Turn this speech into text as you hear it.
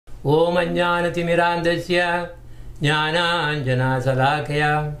Om Ajnanatimirandasya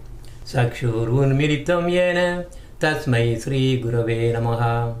Jnananjanasalakaya Sakshurunmilitam Yena Tasmai Sri Gurave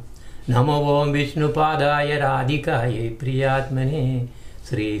Namaha. Namo Om Vishnupadaya Radhikaya Priyatmane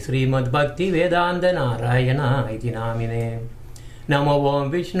Sri Srimad Bhakti Vedanta Narayana iti namine. Namo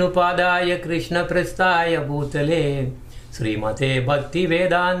Om Vishnupadaya Krishna Prasthaya Bhutale Srimate Bhakti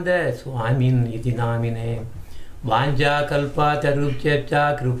Vedanta Swamin iti namine. Vanja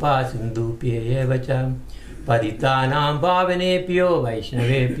kalpatarupchya kripa sindhupya evacha paditanam pavanepyo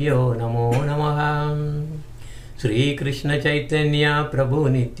vaishnavepyo namo namaha. Sri Krishna Chaitanya Prabhu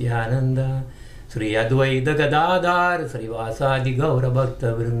Nityananda Sri Advaita Gadadhar Sri Vasadi Gaura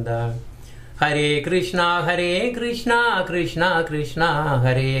Bhakta Vrinda. Hare Krishna Krishna Krishna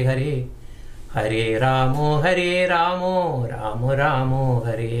Hare Hare Hare Ramo Ramo Ramo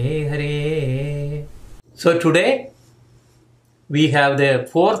Hare Hare. So today we have the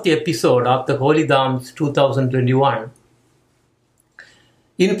 4th episode of the Holy Dhams 2021.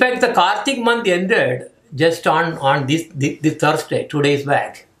 In fact, the Kartik month ended just on this Thursday, 2 days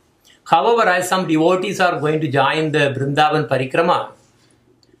back. However, as some devotees are going to join the Vrindavan Parikrama,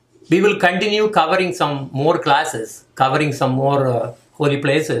 we will continue covering some more classes, covering some more holy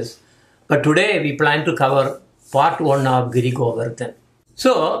places. But today we plan to cover part 1 of Giri Govardhan.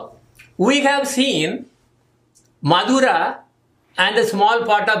 So, we have seen Madhura and a small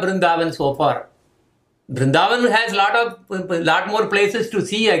part of Vrindavan so far. Vrindavan has lot more places to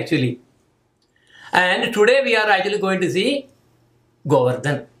see actually. And today we are actually going to see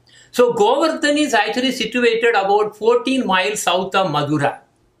Govardhan. So Govardhan is actually situated about 14 miles south of Madhura.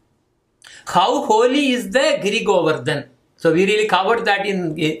 How holy is the Giri Govardhan? So we really covered that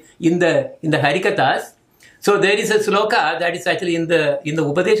in the Harikathas. So there is a sloka that is actually in the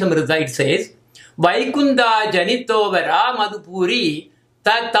Upadeshamrita. It says, Vaikunda janito vara madhupuri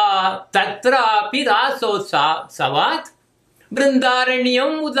tatra api raso savat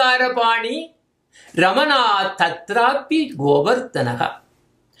vrindaranyam udarapani ramana tatrapi govardhanaha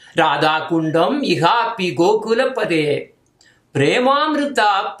radha kundam ihapi gokula pade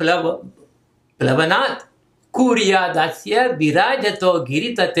premamrita plavanat kuriya dasya virajato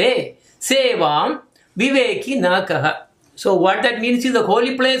giritate sevam viveki nakaha. So what that means is the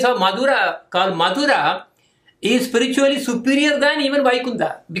holy place of Madhura, called Madhura, is spiritually superior than even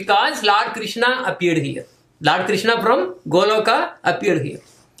Vaikunda, because Lord Krishna appeared here. Lord Krishna from Goloka appeared here.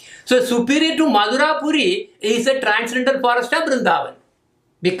 So superior to Madhurapuri is the transcendental forest of Vrindavan,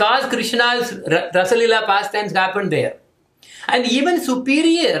 because Krishna's Rasalila pastimes happened there. And even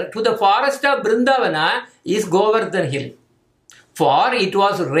superior to the forest of Vrindavana is Govardhan Hill, for it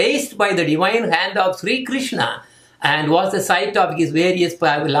was raised by the divine hand of Sri Krishna and was the site of his various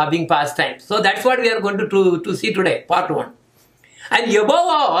loving pastimes. So that's what we are going to see today, part 1. And above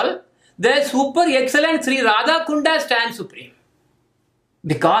all, the super excellent Sri Radha Kunda stands supreme,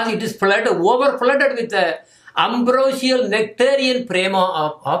 because it is over flooded with the ambrosial nectarian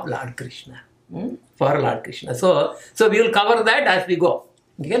prema of Lord Krishna, for Lord Krishna. So we will cover that as we go.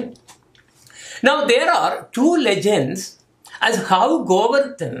 Okay? Now there are 2 legends as how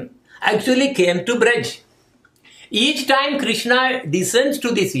Govardhan actually came to Braj. Each time Krishna descends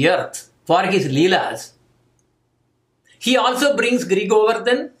to this earth for his Leelas, he also brings Giri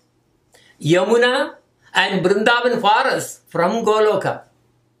Govardhan, Yamuna and Vrindavan forests from Goloka.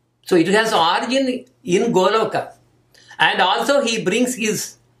 So it has origin in Goloka. And also he brings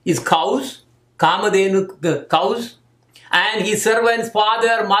his cows, Kamadhenu cows, and his servants,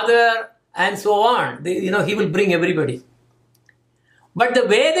 father, mother, and so on. He will bring everybody. But the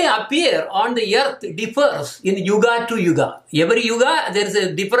way they appear on the earth differs in yuga to yuga. Every yuga, there is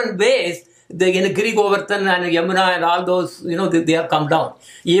a different ways. Giri Govardhan and Yamuna and all those, they have come down.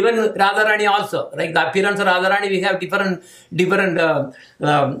 Even Radharani also, like the appearance of Radharani, we have different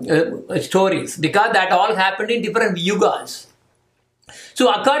stories, because that all happened in different yugas.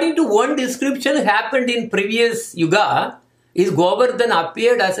 So according to one description happened in previous yuga, is Govardhan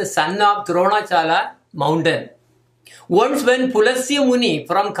appeared as a son of Dronachala mountain. Once when Pulasya Muni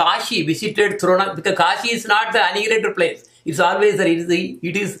from Kashi visited Drona, because Kashi is not the annihilated place. It's always there.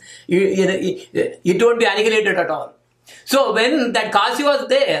 It won't be annihilated at all. So when that Kashi was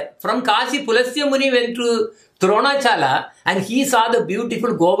there, from Kashi Pulasya Muni went to Dronachala and he saw the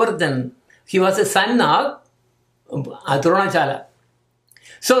beautiful Govardhan. He was a son of Dronachala.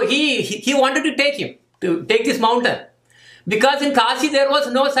 So he wanted to take this mountain. Because in Kashi there was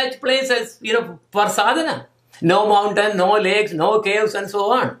no such place as, for sadhana. No mountain, no lakes, no caves and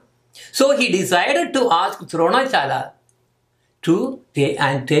so on. So he decided to ask Dronachala to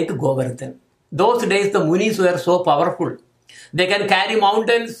take Govardhan. Those days the munis were so powerful. They can carry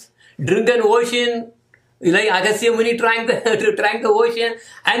mountains drink an ocean, like Agastya Muni drank the ocean,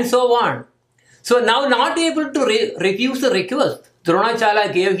 and so on. So now not able to refuse the request,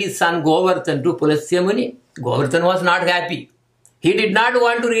 Dronachala gave his son Govardhan to Pulasya Muni. Govardhan was not happy. He did not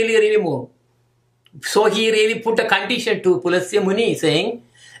want to really move. So he really put a condition to Pulasya Muni saying,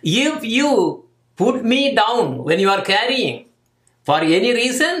 if you put me down when you are carrying for any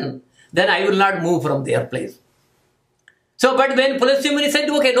reason, then I will not move from their place. So, but when Pulasya Muni said,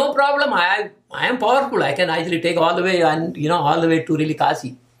 okay, no problem, I am powerful, I can actually take all the way and, all the way to really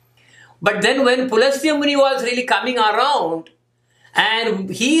Kasi. But then when Pulasya Muni was really coming around, and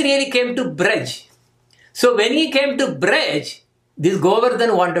he really came to Braj. So when he came to Braj, this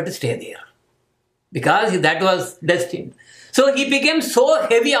Govardhan wanted to stay there, because that was destined. So he became so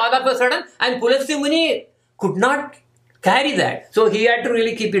heavy all of a sudden, and Pulasya Muni could not carry that. So he had to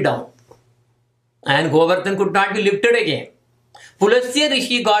really keep it down. And Govardhan could not be lifted again. Pulasya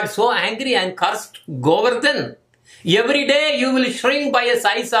Rishi got so angry and cursed Govardhan. Every day you will shrink by a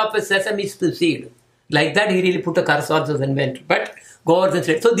size of a sesame seed. Like that he really put a curse also and went. But Govardhan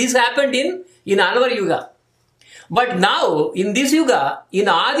said. So this happened in another Yuga. But now in this Yuga, in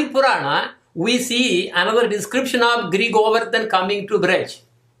Adi Purana, we see another description of Giri Govardhan coming to Braj.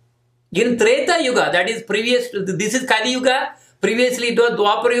 In Treta Yuga, that is previous to this is Kali Yuga, previously it was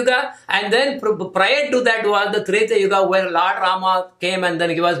Dwapar Yuga, and then prior to that was the Treta Yuga where Lord Rama came and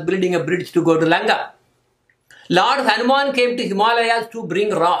then he was building a bridge to go to Lanka. Lord Hanuman came to Himalayas to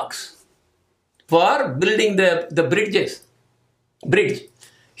bring rocks for building the bridge.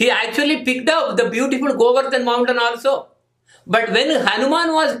 He actually picked up the beautiful Govardhan mountain also. But when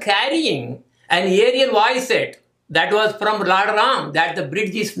Hanuman was carrying an aerial voice set, that was from Lord Ram, that the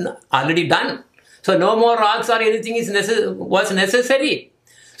bridge is already done. So no more rocks or anything was necessary.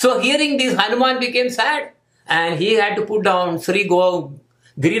 So hearing this, Hanuman became sad, and he had to put down Sri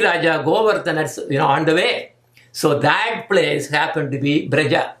Giriraja Govardhan on the way. So that place happened to be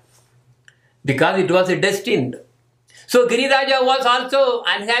Braja, because it was destined. So Giriraja was also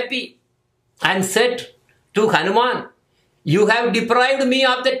unhappy and said to Hanuman, you have deprived me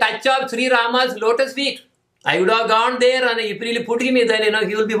of the touch of Sri Rama's lotus feet. I would have gone there, and if you really put him, then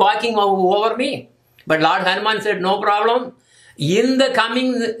he will be walking over me. But Lord Hanuman said, no problem. In the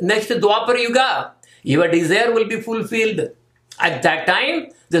coming next Dwapar Yuga, your desire will be fulfilled. At that time,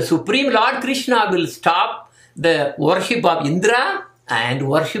 the Supreme Lord Krishna will stop the worship of Indra and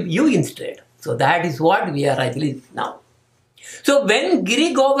worship you instead. So that is what we are actually now. So when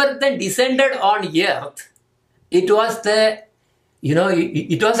Giri Govardhan descended on earth, it was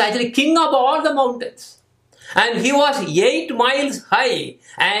it was actually king of all the mountains. And he was 8 miles high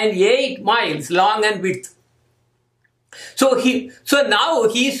and 8 miles long and width. So now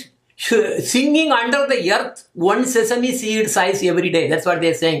he's singing under the earth one sesame seed size every day. That's what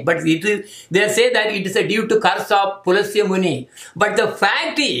they're saying. But they say that it is due to curse of Pulasya Muni. But the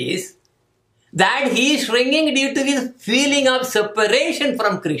fact is that he is singing due to his feeling of separation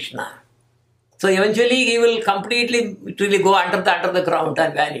from Krishna. So eventually he will completely really go under the ground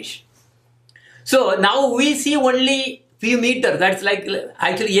and vanish. So now we see only few meters. That's like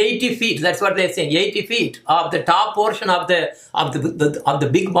actually 80 feet. That's what they're saying. 80 feet of the top portion of the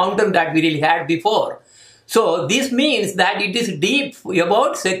big mountain that we really had before. So this means that it is deep,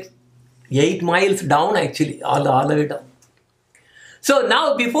 about 8 miles down actually, all the way down. So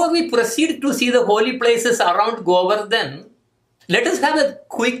now before we proceed to see the holy places around Govardhan, let us have a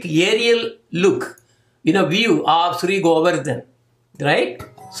quick aerial look, view of Sri Govardhan, right?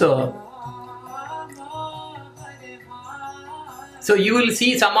 So you will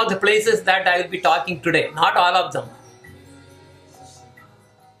see some of the places that I will be talking today, not all of them.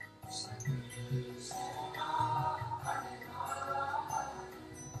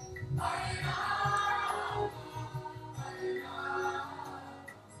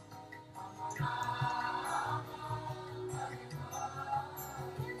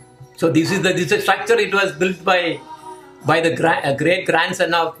 So this is the structure. It was built by the great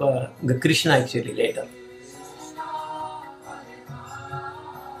grandson of Krishna actually later.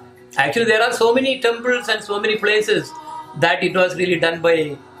 Actually, there are so many temples and so many places that it was really done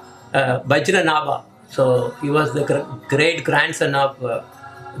by Vajranabha. So he was the great grandson of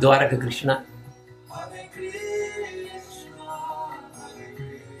Dwaraka Krishna.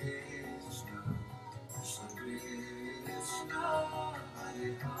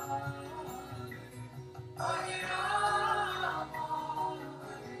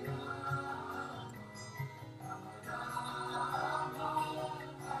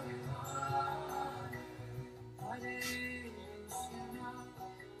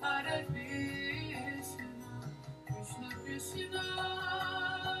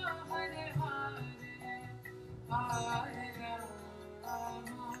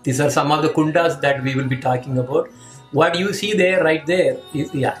 These are some of the kundas that we will be talking about. What you see there, right there,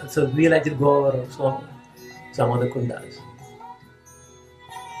 is, yeah. So we'll actually go over some of the kundas.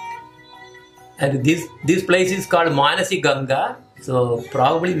 And this place is called Manasi Ganga. So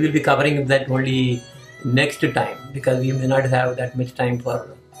probably we will be covering that only next time, because we may not have that much time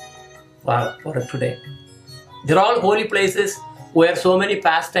for today. They're all holy places where so many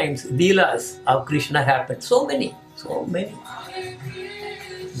pastimes, leelas of Krishna happened. So many.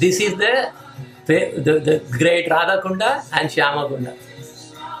 This is the great Radha Kunda and Shyama Kunda,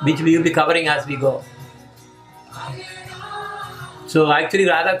 which we will be covering as we go. So actually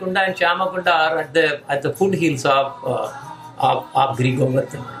Radha Kunda and Shyama Kunda are at the foothills of Giri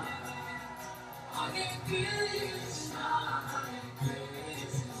Govardhan.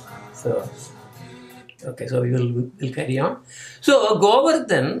 So okay, so we'll carry on. So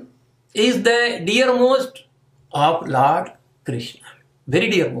Govardhan is the dearmost of Lord Krishna, very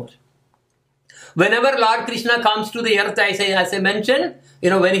dearmost. Whenever Lord Krishna comes to the earth, as I mentioned,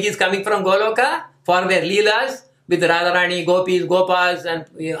 when he is coming from Goloka for their leelas with Radharani, Gopis, Gopas, and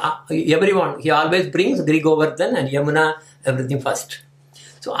everyone, he always brings Giri Govardhan and Yamuna, everything first.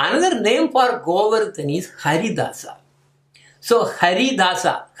 So another name for Govardhan is Haridasa. So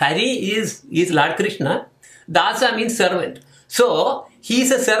Haridasa, Hari is Lord Krishna, Dasa means servant. So he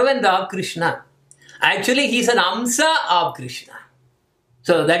is a servant of Krishna. Actually, he is an Amsa of Krishna.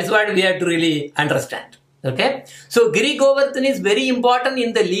 So that is what we have to really understand. Okay. So Giri Govardhan is very important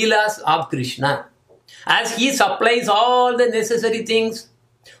in the leelas of Krishna, as he supplies all the necessary things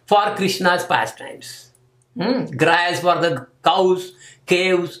for Krishna's pastimes. Grass for the cows,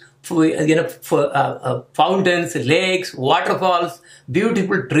 caves, fountains, lakes, waterfalls,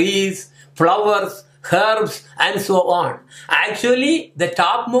 beautiful trees, flowers, herbs, and so on. Actually, the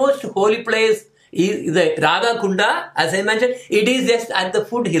topmost holy place is the Radha Kunda. As I mentioned, it is just at the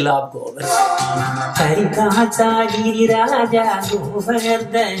foothill of Govardhan.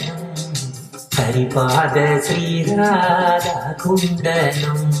 Haripada Sri Radha Kundanam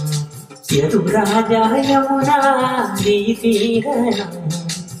Yaduraja Yamuna Viviranam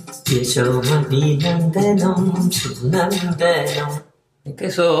Yashomani Nandanam Sunandanam. Okay,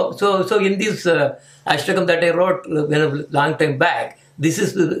 so in this Ashtakam that I wrote a long time back, this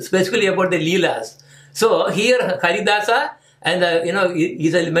is specifically about the leelas. So here Haridasa and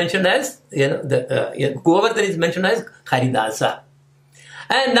is mentioned as Govardhan is mentioned as Haridasa.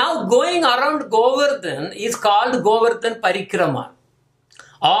 And now going around Govardhan is called Govardhan Parikrama.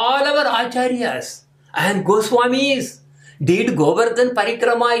 All our acharyas and Goswamis did Govardhan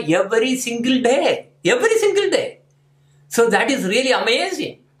Parikrama every single day. Every single day. So that is really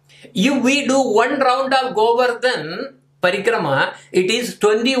amazing. If we do one round of Govardhan Parikrama, it is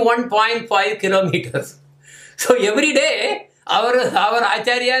 21.5 kilometers. So every day, our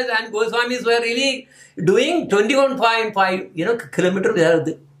acharyas and Goswamis were really doing 21.5 kilometers.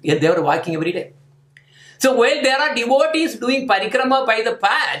 They were walking every day. So while there are devotees doing parikrama by the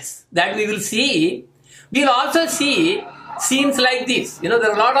paths that we will see, we'll also see scenes like this. There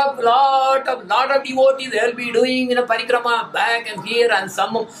are a lot of devotees. They will be doing parikrama back and here, and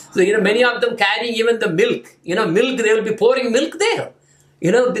some. So many of them carrying even the milk. Milk. They will be pouring milk there.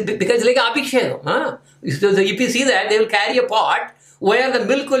 Because like abhishek. So if you see that, they will carry a pot where the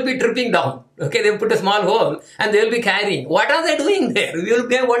milk will be dripping down. Okay, they will put a small hole and they will be carrying. What are they doing there? We will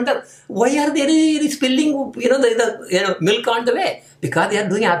wonder, why are they really spilling the milk on the way? Because they are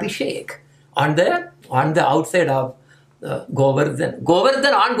doing abhishek on the outside of Govardhan.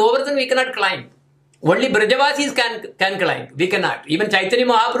 On Govardhan we cannot climb. Only Brajavasis can climb. We cannot. Even Chaitanya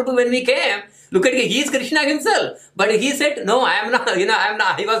Mahaprabhu, when we came, look at he is Krishna himself. But he said, no, I am not,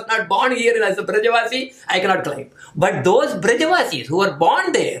 I was not born here as a Brajavasi, I cannot climb. But those Brajavasis who are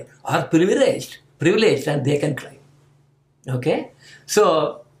born there are privileged and they can climb. Okay?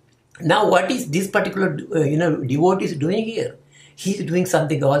 So, now what is this particular, devotee is doing here? He is doing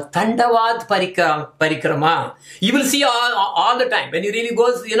something called Tandavad Parikrama. You will see all the time. When you really go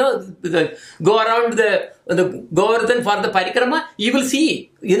around the Govardhan for the Parikrama, you will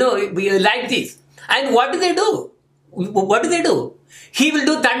see, like this. And what do they do? He will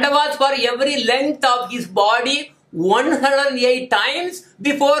do Tandavas for every length of his body 108 times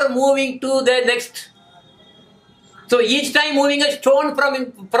before moving to the next. So each time moving a stone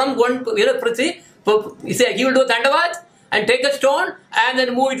from one, he will do Tandavas and take a stone and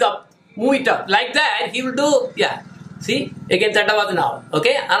then move it up. Like that, he will do, see, again Tandavad now.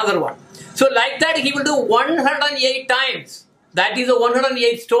 Okay, another one. So like that, he will do 108 times. That is the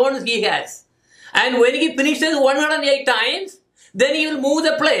 108 stones he has. And when he finishes 108 times, then he will move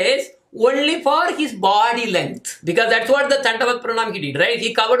the place only for his body length, because that's what the Dandavat Pranam he did, right?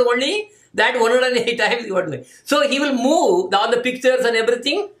 He covered only that 108 times he was doing. So he will move all the pictures and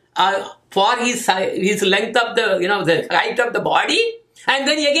everything for his length of the, the height of the body, and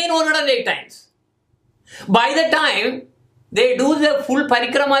then again 108 times. By the time they do the full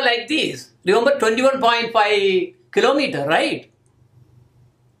parikrama like this, remember 21.5 kilometer, right?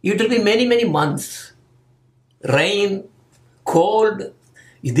 It will be many, many months. Rain, cold,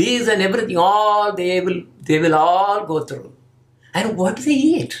 these and everything, all they will all go through. And what do they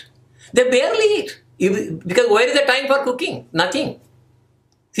eat? They barely eat. Because where is the time for cooking? Nothing.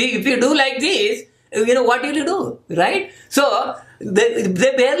 See, if you do like this, what will you do? Right? So,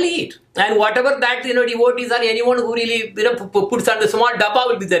 they barely eat. And whatever that, devotees or anyone who really, puts on the small dabba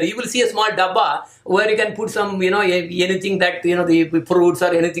will be there. You will see a small dabba where you can put some, anything that, the fruits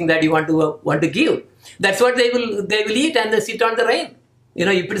or anything that you want to give. That's what they will eat, and they sit on the rain.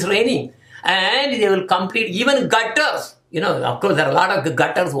 If it's raining. And they will complete, even gutters. Of course, there are a lot of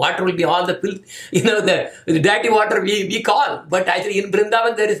gutters. Water will be all the filth, the dirty water we call. But actually in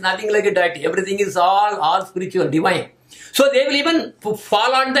Vrindavan, there is nothing like a dirty. Everything is all spiritual, divine. So they will even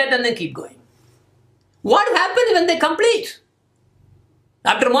fall on that and then keep going. What happens when they complete?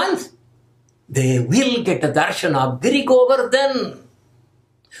 After months, they will get the darshan of Giri Govardhan,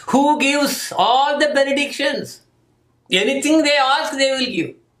 who gives all the benedictions. Anything they ask, they will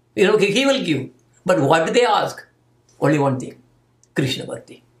give. He will give. But what do they ask? Only one thing, Krishna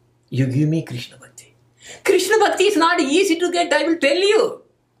Bhakti. You give me Krishna Bhakti. Krishna Bhakti is not easy to get, I will tell you.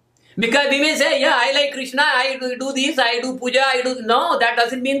 Because we may say, yeah, I like Krishna, I do this, I do puja, No, that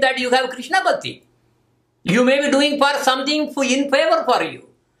doesn't mean that you have Krishna Bhakti. You may be doing for something in favor for you.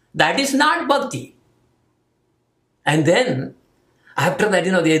 That is not Bhakti. And then, after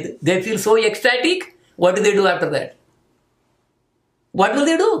that, they feel so ecstatic. What do they do after that? What will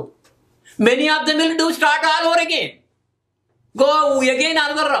they do? Many of them will start all over again. Go again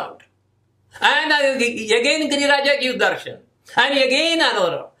another round. And again Giriraja give darshan. And again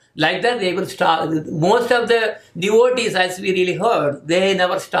another round. Like that they will start. Most of the devotees, as we really heard, they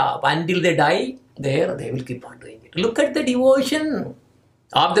never stop. Until they die, they will keep on doing it. Look at the devotion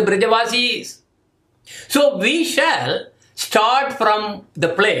of the Brajavasis. So we shall start from the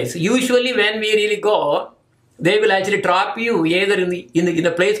place. Usually when we really go, they will actually drop you either in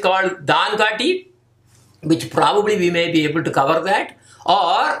a place called Dankati, which probably we may be able to cover that,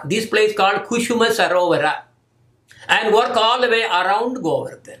 or this place called Kushuma Sarovara, and work all the way around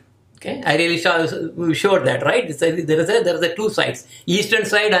Govardhan. Okay, I really showed that, right? There is two sides, eastern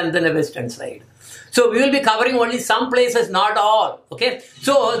side and then a western side. So we will be covering only some places, not all. Okay,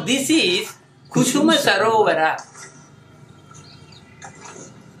 so this is Kushuma Sarovara.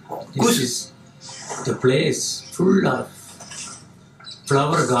 This is the place full of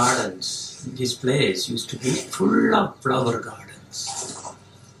flower gardens. This place used to be full of flower gardens.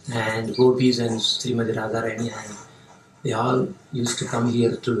 And gopis and Srimati Radharani, and they all used to come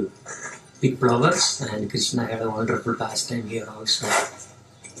here to pick flowers, and Krishna had a wonderful pastime here also.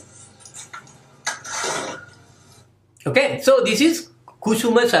 Okay, so this is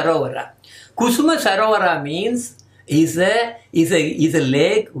Kusuma Sarovara. Kusuma Sarovara means is a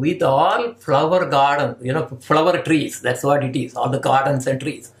lake with all flower garden, flower trees. That's what it is, all the gardens and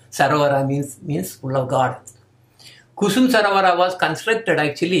trees. Sarovara means full of gardens. Kusum Sarovara was constructed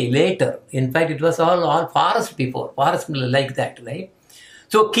actually later. In fact, it was all forest before, forest like that, right?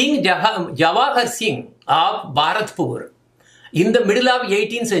 So King Jawahar Singh of Bharatpur, in the middle of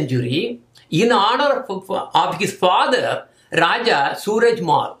 18th century, in honor of his father, Raja Suraj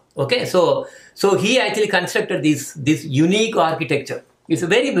Mal. Okay, so he actually constructed this unique architecture. It's a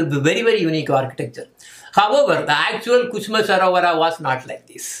very, very, very unique architecture. However, the actual Kusuma Sarovara was not like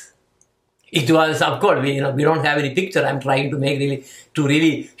this. It was, of course, we don't have any picture. I'm trying to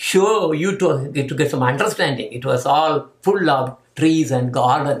really show you to get some understanding. It was all full of trees and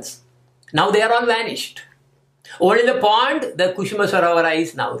gardens. Now they are all vanished. Only the pond, the Kusuma Sarovara,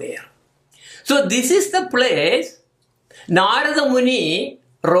 is now there. So this is the place Narada Muni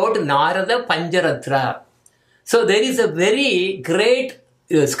wrote Narada Panjaratra. So there is a very great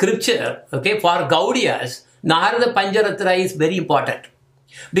scripture, okay, for Gaudiyas. Narada Panjaratra is very important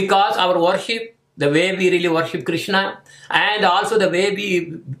because our worship, the way we really worship Krishna, and also the way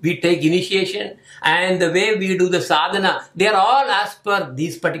we take initiation and the way we do the sadhana, they are all as per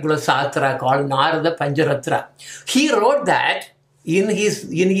this particular sastra called Narada Panjaratra. He wrote that in his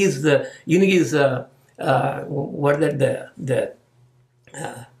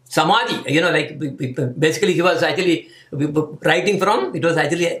samadhi, basically he was actually writing from, it was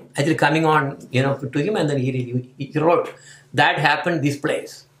actually coming on, to him, and then he wrote, that happened this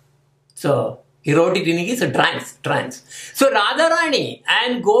place. So he wrote it in his trance. So Radharani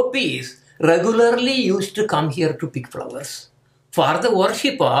and gopis regularly used to come here to pick flowers for the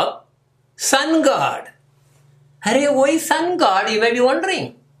worship of sun god. Hare, why sun god? You may be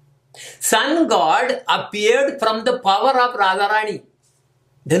wondering. Sun god appeared from the power of Radharani.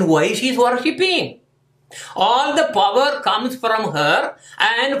 Then why she is worshipping? All the power comes from her,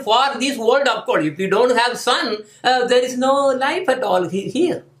 and for this world, of course, if you don't have sun, there is no life at all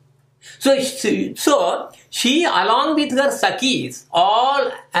here. So she along with her Sakhis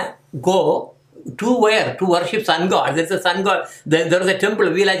all go to where? To worship sun god. There's a sun god. There's a temple.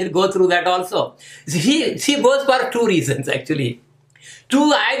 We'll actually go through that also. She goes for two reasons actually.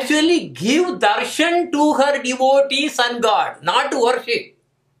 To actually give darshan to her devotee sun god, not to worship.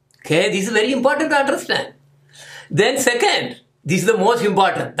 Okay, this is very important to understand. Then second, this is the most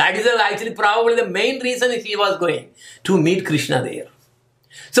important. That is actually probably the main reason she was going to meet Krishna there.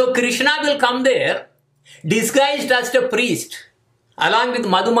 So Krishna will come there disguised as a priest along with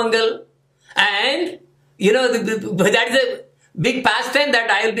Madhumangal, and that is a big pastime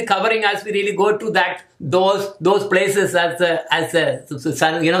that I will be covering as we really go to those places as the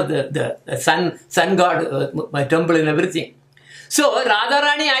sun, the sun god, my temple and everything. So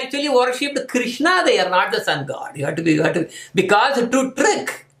Radharani actually worshipped Krishna there, not the sun god. You have to because to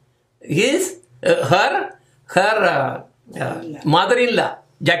trick his her mother-in-law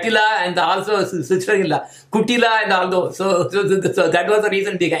Jatila and also sister-in-law Kutila and all those. So that was the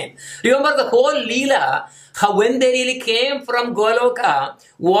reason behind. Remember the whole Leela, how when they really came from Goloka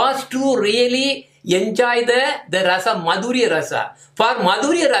was to really enjoy the rasa, Madhurya rasa. For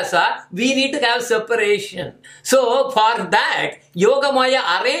Madhurya rasa, we need to have separation. So for that,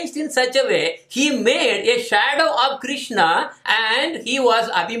 Yogamaya arranged in such a way, he made a shadow of Krishna and he was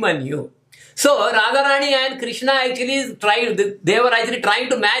Abhimanyu. So Radharani and Krishna actually they were actually trying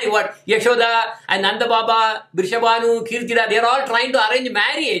to marry what? Yashoda and Nanda Baba, Brishabhanu, Kirtira, they are all trying to arrange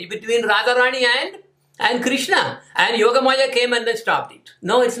marriage between Radharani and Krishna. And Yogamaya came and then stopped it.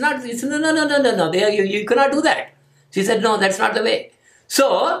 No, it's not. No. You cannot do that. She said, no, that's not the way.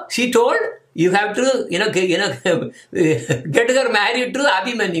 So she told, you have to, get her married to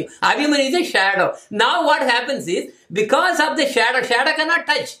Abhimanyu. Abhimanyu is a shadow. Now what happens is, because of the shadow cannot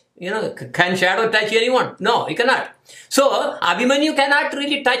touch. Can shadow touch anyone? No, he cannot. So Abhimanyu cannot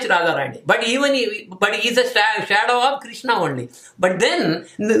really touch Radharani. But he is a shadow of Krishna only. But then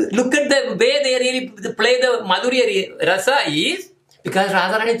look at the way they really play the Madhurya rasa is because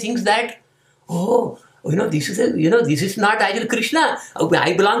Radharani thinks that, this is not actually Krishna.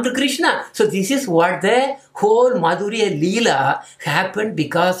 I belong to Krishna. So this is what the whole Madhurya Leela happened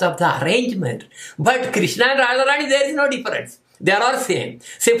because of the arrangement. But Krishna and Radharani, there is no difference. They are all same.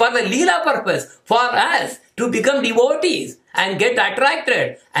 Say for the Leela purpose, for us to become devotees and get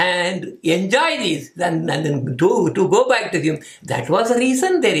attracted and enjoy this and then to go back to him, that was the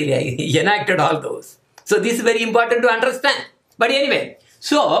reason they really enacted all those. So this is very important to understand. But anyway,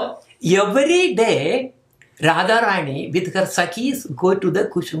 so every day Radharani with her Sakhis go to the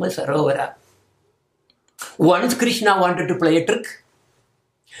Kushuma Sarovara. Once Krishna wanted to play a trick.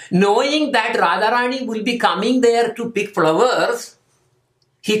 Knowing that Radharani will be coming there to pick flowers,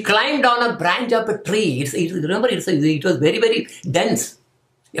 he climbed on a branch of a tree. Remember, it was very, very dense.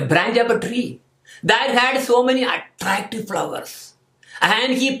 A branch of a tree that had so many attractive flowers.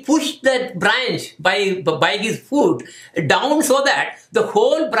 And he pushed that branch by his foot down so that the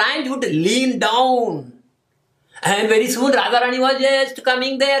whole branch would lean down. And very soon Radharani was just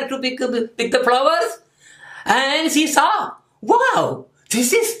coming there to pick the flowers. And she saw, wow!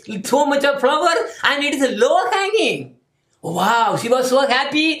 This is so much of flower and it is low hanging. Wow, she was so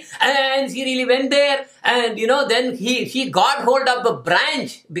happy and she really went there and then she got hold of a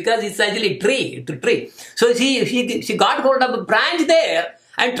branch because it's actually tree. So she got hold of a branch there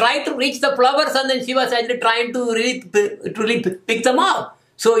and tried to reach the flowers and then she was actually trying to really pick them up.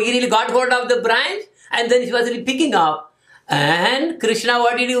 So he really got hold of the branch and then she was really picking up. And Krishna,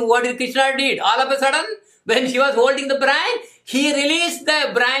 what did Krishna did? All of a sudden, when she was holding the branch, he released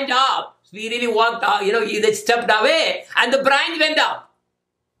the branch up. We really walked out, he stepped away and the branch went up.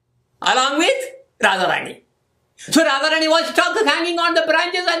 Along with Radharani. So Radharani was stuck hanging on the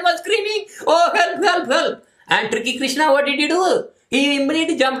branches and was screaming, oh help, help, help. And tricky Krishna, what did he do? He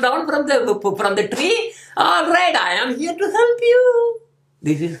immediately jumped down from the tree. All right, I am here to help you.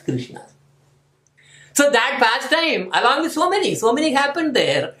 This is Krishna. So that pastime, along with so many happened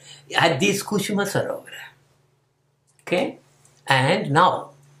there at this Kushuma Sarovara. Okay? And now,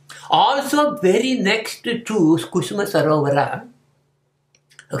 also very next to Kushuma Sarovara,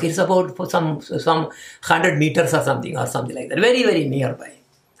 okay, it's about some 100 meters or something like that, very, very nearby,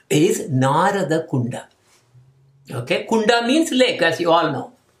 is Narada Kunda. Okay, Kunda means lake, as you all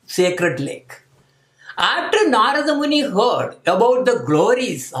know, sacred lake. After Narada Muni heard about the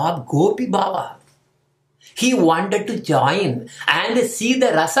glories of Gopi Baba, he wanted to join and see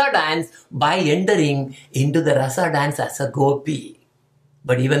the rasa dance by entering into the rasa dance as a gopi.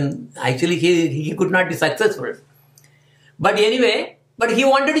 But even actually he could not be successful. But anyway, but he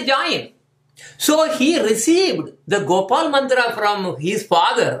wanted to join. So he received the Gopal mantra from his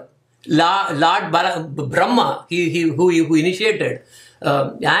father, Lord Brahma, who initiated.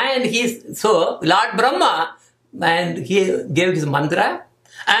 So Lord Brahma, and he gave his mantra.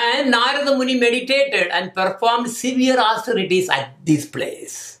 And Narada Muni meditated and performed severe austerities at this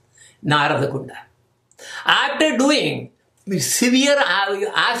place, Narada Kunda. After doing severe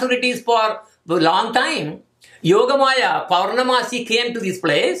austerities for a long time, Yogamaya, Paurnamasi came to this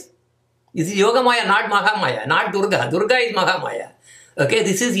place. This is Yogamaya, not Mahamaya, not Durga. Durga is Mahamaya. Okay,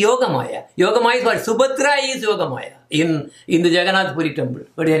 this is Yogamaya. Yogamaya is what? Subhadra is Yogamaya in the Jagannath Puri temple.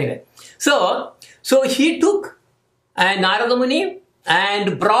 But anyway, so he took Narada Muni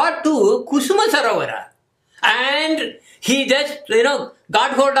and brought to Kusuma Sarovara. And he just,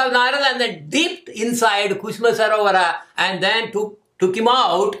 got hold of Narada and then dipped inside Kusuma Sarovara and then took him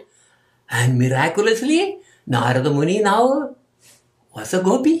out. And miraculously, Narada Muni now was a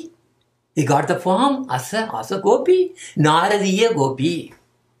gopi. He got the form as a gopi, Naradiya gopi.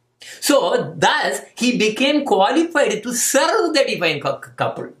 So, thus, he became qualified to serve the divine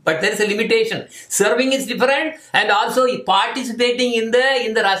couple. But there is a limitation. Serving is different, and also participating in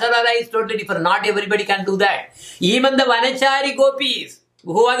the Rasarara is totally different. Not everybody can do that. Even the Vanachari gopis.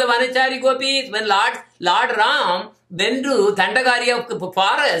 Who are the Vanachari gopis? When Lord Ram went to Tandagari of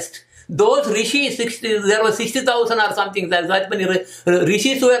forest, those rishis, there were 60,000 or something, that many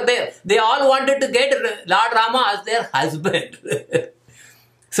rishis were there. They all wanted to get Lord Rama as their husband.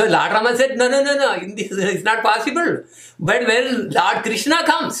 So Lord Rama said, no, it's not possible. But when Lord Krishna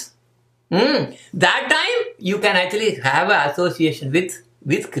comes, that time you can actually have an association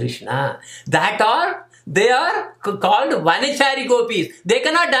with Krishna. They are called Vanachari gopis. They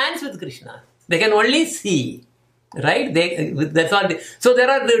cannot dance with Krishna. They can only see. Right? That's all. So there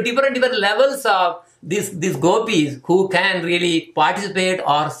are different levels of these gopis who can really participate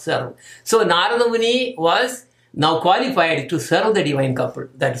or serve. So Narada Muni was now qualified to serve the divine couple.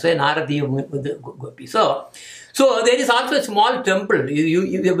 That's why Naradiya gopi. So there is also a small temple.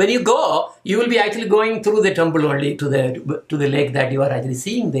 When you go, you will be actually going through the temple only to the lake that you are actually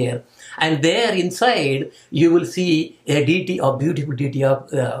seeing there. And there inside, you will see a beautiful deity of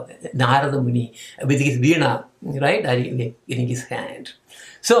Narada Muni with his veena, right, in his hand.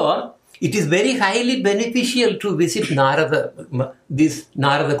 So it is very highly beneficial to visit this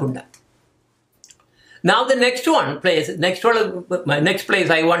Narada Kunda. Now the next place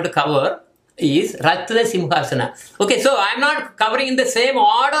I want to cover is Ratna Simhasana. Okay, so I'm not covering in the same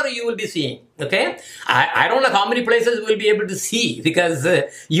order you will be seeing. Okay, I don't know how many places we'll be able to see, because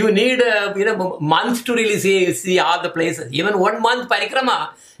you need months to really see all the places. Even 1 month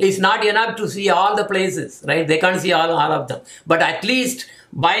parikrama is not enough to see all the places, right? They can't see all of them. But at least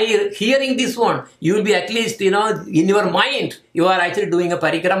by hearing this one, you will be at least, in your mind, you are actually doing a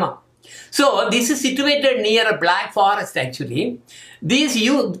parikrama. So this is situated near a black forest actually.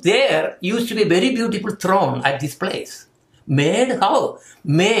 There used to be a very beautiful throne at this place. Made how?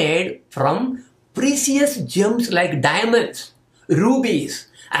 Made from precious gems like diamonds, rubies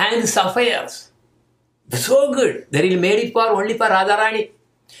and sapphires. So good. They made it only for Radharani.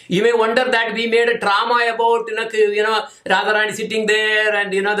 You may wonder that we made a drama about, Radharani sitting there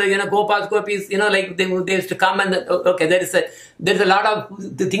and, the Gopas, Gopis, like they used to come and, okay, there's a lot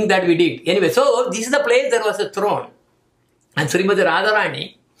of the thing that we did. Anyway, so this is the place there was a throne. And Srimati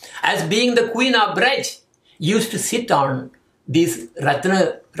Radharani, as being the queen of Braj, used to sit on this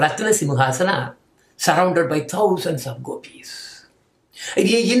Ratna Simhasana, surrounded by thousands of gopis.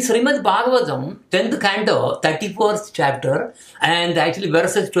 In Srimad Bhagavatam, 10th canto, 34th chapter, and actually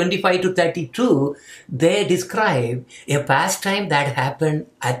verses 25 to 32, they describe a pastime that happened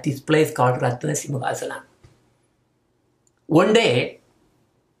at this place called Ratna Simhasana. One day,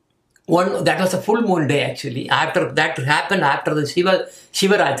 that was a full moon day actually. That happened after the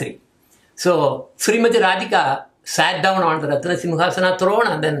Shivaratri. So Srimati Radhika sat down on the Ratna Simhasana throne,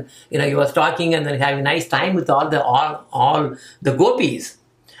 and then he was talking and then having nice time with all the gopis.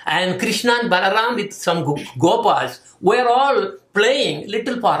 And Krishna and Balaram with some gopas were all playing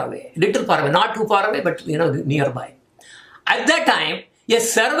little far away, not too far away, but nearby. At that time, a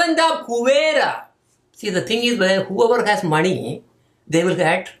servant of Kuvera. See, the thing is, whoever has money, they will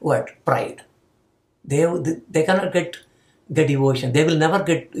get what? Pride. They cannot get the devotion. They will never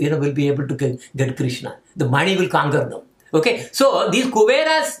get, will be able to get Krishna. The money will conquer them. Okay, so these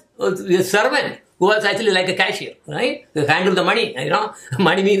Kubera's servant, who was actually like a cashier, right? They handle the money,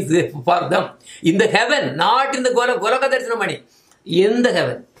 money means for them. In the heaven, not in the Goloka, there is no money. In the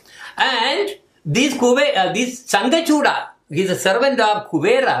heaven. And this Sangachuda, he is a servant of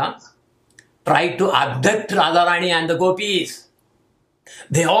Kubera, tried to abduct Radharani and the gopis.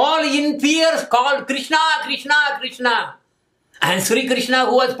 They all in fear called Krishna, Krishna, Krishna. And Sri Krishna,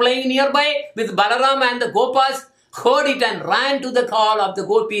 who was playing nearby with Balaram and the Gopas, heard it and ran to the call of the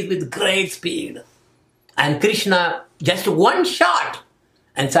gopis with great speed. And Krishna, just one shot,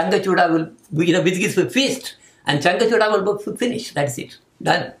 and Sangachuda will, with his fist, and Sangachuda will finish. That's it.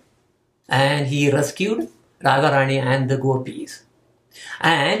 Done. And he rescued Radharani and the gopis.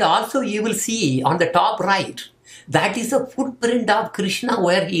 And also you will see on the top right, that is a footprint of Krishna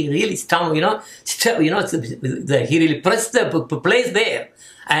where he really he really pressed the place there.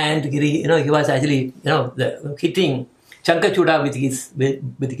 And he was actually, hitting Sangachuda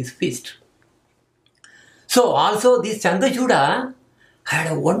with his fist. So also this Sangachuda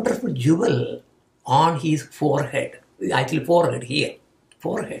had a wonderful jewel on his forehead. Actually forehead here.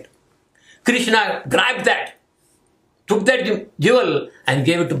 Forehead. Krishna grabbed that, took that jewel and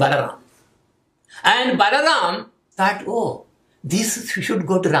gave it to Balaram. And Balaram thought, oh, this should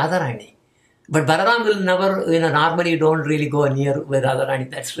go to Radharani. But Balaram will never, normally don't really go near with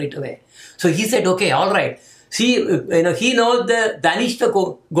Radharani that straight away. So he said, okay, all right. See, he knows the Dhanishta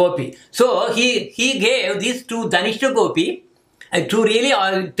Gopi. So he gave this to Dhanishta Gopi to really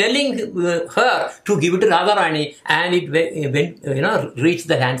telling her to give it to Radharani, and it went, reached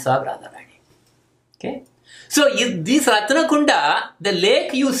the hands of Radharani. Okay. So this Ratnakunda, the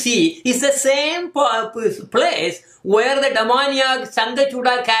lake you see, is the same place where the Damaniya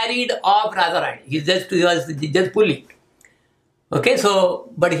Sangachuda carried off Radharani. He was just pulling. Okay,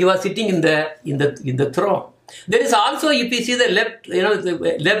 so but he was sitting in the throne. There is also, if you see the left,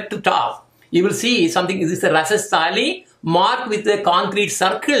 the left to top, you will see something. This is a Rasasthali marked with a concrete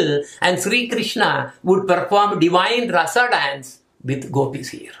circle, and Sri Krishna would perform divine rasa dance with gopis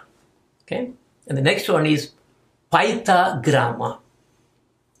here. Okay, and the next one is Paita Grama.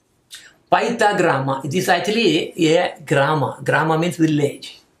 Paita Grama. It is actually a grama. Grama means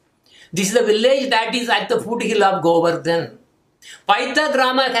village. This is the village that is at the foothill of Govardhan. Paita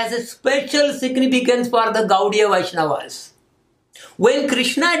Grama has a special significance for the Gaudiya Vaishnavas. When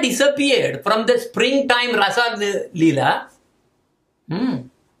Krishna disappeared from the springtime Rasa Leela,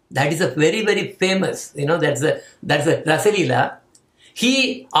 that is a very, very famous, that's a Rasa Leela.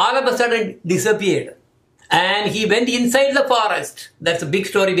 He all of a sudden disappeared. And he went inside the forest. That's a big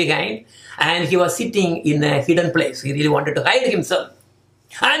story behind. And he was sitting in a hidden place. He really wanted to hide himself.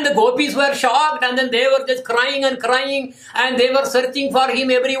 And the gopis were shocked, and then they were just crying and crying, and they were searching for him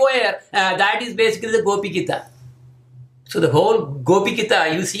everywhere. That is basically the Gopi Gita. So the whole Gopi Gita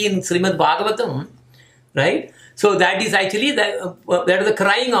you see in Srimad Bhagavatam, right? So that is actually the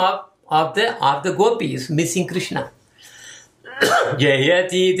crying of the gopis missing Krishna.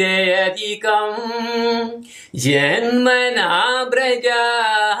 Jayati Jayati Kam Janmana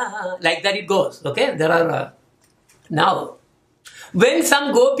Braja. Like that it goes. Okay, there are now. When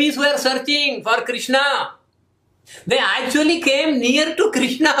some gopis were searching for Krishna, they actually came near to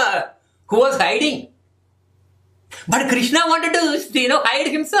Krishna, who was hiding. But Krishna wanted to, hide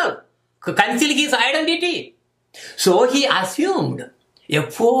himself, conceal his identity. So he assumed a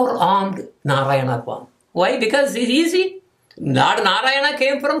four-armed Narayana form. Why? Because it's easy. Lord Narayana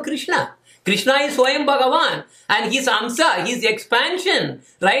came from Krishna. Krishna is Swayam Bhagavan, and his Amsa, his expansion,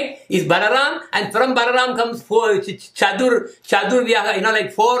 right, is Balaram, and from Balaram comes Chatur Vyaha,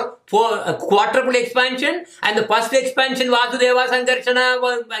 like four quadruple expansion, and the first expansion Vasudeva, Sankarshana,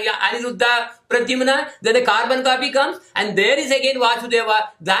 Aniruddha, Pradyumna, then the carbon copy comes, and there is again Vasudeva.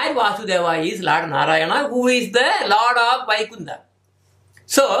 That Vasudeva is Lord Narayana, who is the Lord of Vaikunda.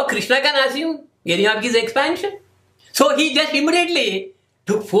 So Krishna can assume any of his expansion. So he just immediately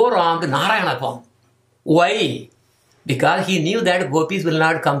took four-armed Narayana form. Why? Because he knew that gopis will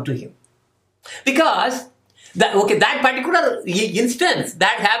not come to him. Because that particular instance,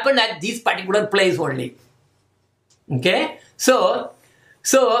 that happened at this particular place only. Okay? So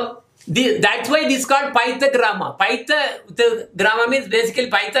that's why this is called Paita Grama. The Grama means basically,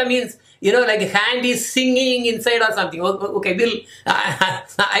 Paita means, like a hand is singing inside or something. Okay,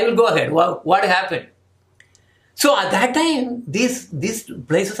 I will go ahead. What happened? So at that time, these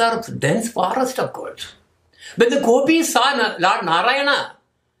places are dense forest, of course. When the gopis saw Lord Narayana,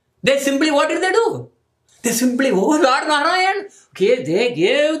 they simply, what did they do? They simply, Lord Narayan, okay, they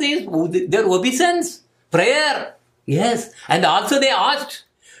gave their obeisance, prayer, Yes. And also they asked,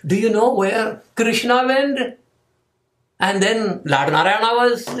 do you know where Krishna went? And then Lord Narayana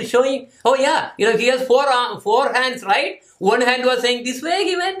was showing, oh yeah, he has four hands, right? One hand was saying this way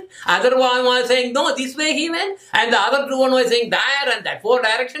he went, other one was saying no, this way he went, and the other one was saying there and that, 4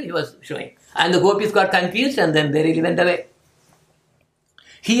 direction he was showing. And the gopis got confused and then they really went away.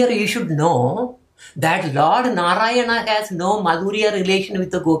 Here you should know that Lord Narayana has no Madhurya relation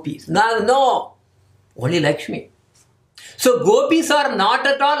with the gopis. No, only Lakshmi. So gopis are not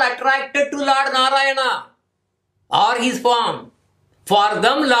at all attracted to Lord Narayana or his form. For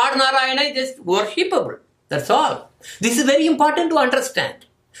them, Lord Narayana is just worshipable. That's all. This is very important to understand.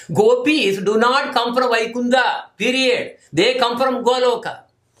 Gopis do not come from Vaikunta, period. They come from Goloka.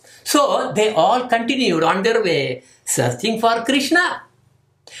 So they all continued on their way searching for Krishna.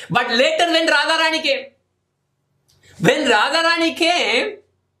 But later when Radharani came,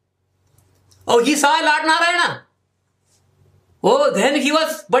 he saw Lord Narayana. Then he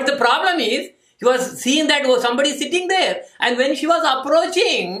was, but the problem is, he was seeing that somebody sitting there. And when she was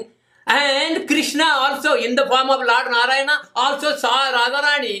approaching, and Krishna also in the form of Lord Narayana also saw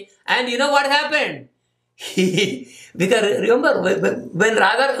Radharani. And you know what happened? Because remember,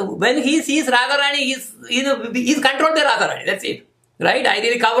 when he sees Radharani, he's controlled by Radharani. That's it. Right? I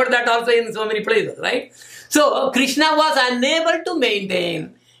really covered that also in so many places. Right? So Krishna was unable to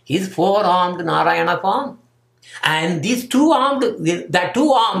maintain his 4-armed Narayana form. And these 2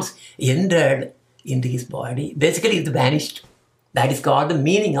 arms entered into his body. Basically, it's vanished. That is called the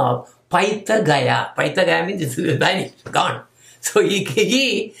meaning of Paita Gaya. Paita Gaya means it's vanished, gone. So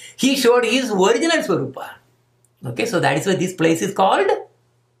he showed his original Swarupa. Okay, so that is why this place is called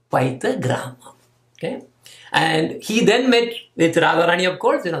Paita Grama. Okay, and he then met with Radharani, of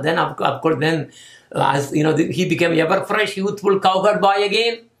course. Then of course, as he became ever fresh, youthful cowherd boy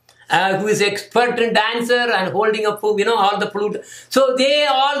again. Who is expert in dancer and holding up, all the flute. So they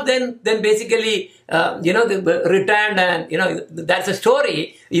all then basically, they returned and, that's a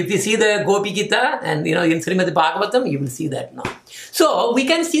story. If you see the Gopi Gita and, in Srimad Bhagavatam, you will see that now. So we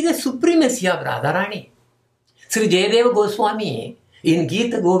can see the supremacy of Radharani. Sri Jayadeva Goswami in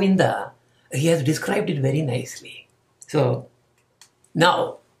Gita Govinda, he has described it very nicely. So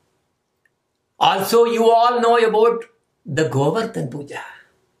now, also you all know about the Govardhan Puja,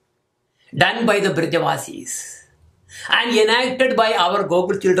 done by the Brajavasis and enacted by our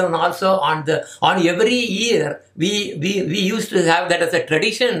Gokul children also on every year. We used to have that as a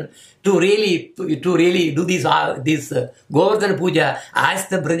tradition to really do this Govardhan Puja as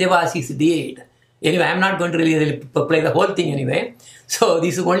the Brajavasis did. Anyway, I'm not going to really play the whole thing anyway. So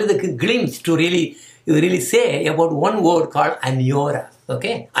this is only the glimpse to really say about one word called Anyora.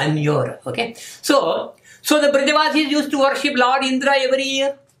 Okay, Anyora. Okay, so the Brajavasis used to worship Lord Indra every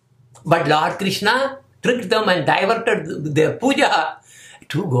year. But Lord Krishna tricked them and diverted their puja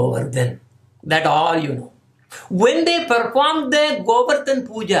to Govardhan. That all you know. When they performed the Govardhan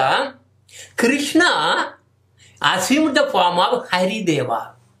puja, Krishna assumed the form of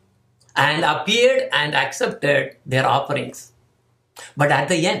Harideva and appeared and accepted their offerings. But at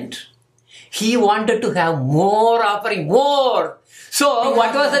the end, he wanted to have more offering, more. So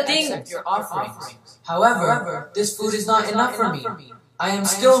what was the thing? Accept your offerings. However, this food is not enough for me. I am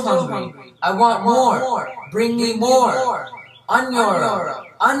still hungry. I want more. Bring me more. Anyora.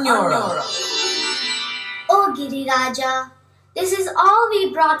 Oh Giri Raja, this is all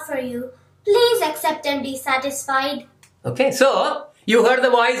we brought for you. Please accept and be satisfied. Okay, so you heard the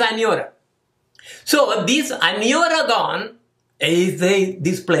voice Anyora. So this Anyoragon is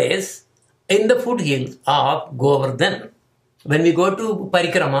this place in the foothills of Govardhan. When we go to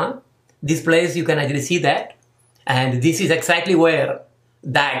Parikrama, this place you can actually see that. And this is exactly where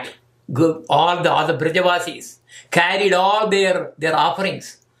all the Brajavasis carried all their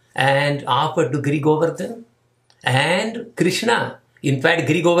offerings and offered to Giri Govardhan and Krishna. In fact,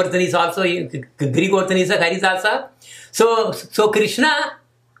 Giri Govardhan is a Haridasa. So Krishna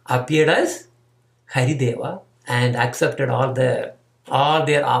appeared as Harideva and accepted all their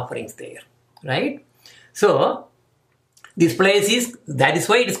offerings there. Right? So this place that is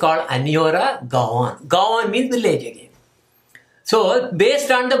why it is called Anyora Gaon. Gaon means village again. So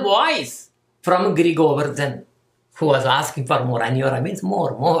based on the voice from Giri Govardhan, who was asking for more, Anyora means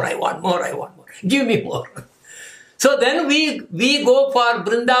more, I want more. Give me more. So then we go for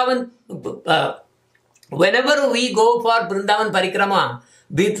Vrindavan, whenever we go for Vrindavan Parikrama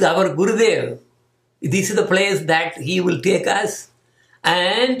with our Gurudev, this is the place that he will take us.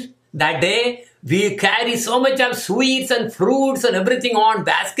 And that day, we carry so much of sweets and fruits and everything on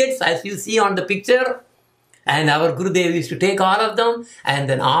baskets, as you see on the picture. And our Gurudev used to take all of them and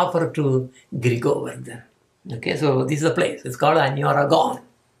then offer to Giri Govardhan. Okay, so this is the place. It's called Anyaragon.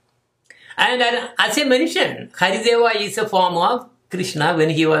 And as I mentioned, Harideva is a form of Krishna when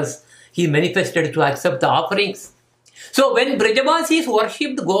he manifested to accept the offerings. So when Brajavasis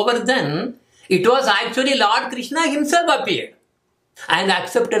worshipped Govardhan, it was actually Lord Krishna himself appeared and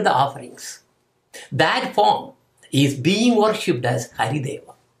accepted the offerings. That form is being worshipped as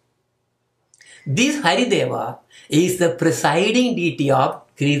Harideva. This Harideva is the presiding deity of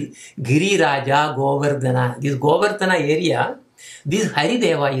Giri Raja Govardhana. This Govardhana area, this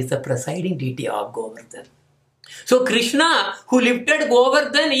Harideva is the presiding deity of Govardhan. So Krishna, who lifted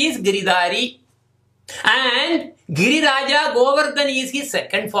Govardhan, is Giridhari, and Giri Raja Govardhan is his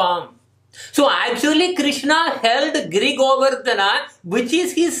second form. So actually Krishna held Giri Govardhana, which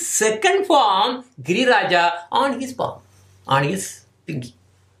is his second form, Giri Raja, on his palm, on his pinky.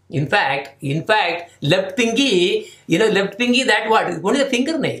 In fact, left pinky, that what? Only the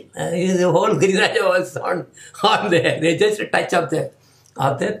fingernail. The whole Giri Raja was on there. They just a touch of the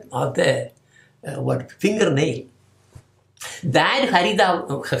fingernail. That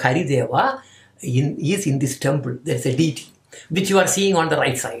Harideva is in this temple. There's a deity, which you are seeing on the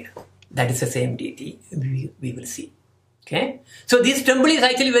right side. That is the same deity we will see. Okay? So this temple is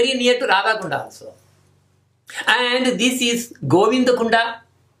actually very near to Radha Kunda also. And this is Govinda Kunda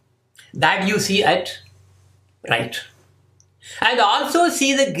that you see at right. And also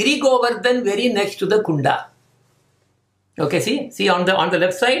see the Giri Govardhan very next to the Kunda. Okay, see on the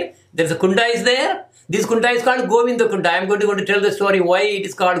left side, there's a Kunda is there. This Kunda is called Govinda Kunda. I'm going to tell the story why it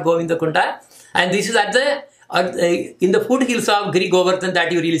is called Govinda Kunda. And this is in the foothills of Giri Govardhan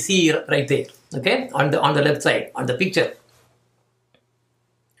that you really see right there. Okay, on the left side, on the picture.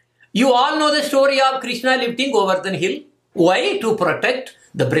 You all know the story of Krishna lifting Govardhan hill. Why? To protect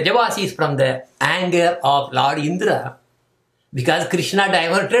the Brajavasis from the anger of Lord Indra. Because Krishna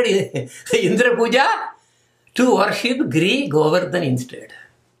diverted Indra Puja to worship Giri Govardhan instead.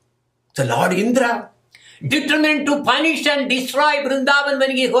 So Lord Indra, determined to punish and destroy Vrindavan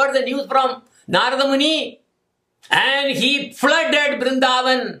when he heard the news from Narada Muni, and he flooded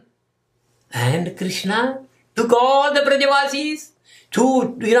Vrindavan. And Krishna took all the Brajavasis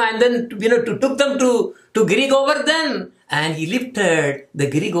took them to Giri Govardhan, and he lifted the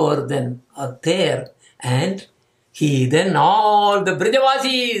Giri Govardhan up there, and he then all the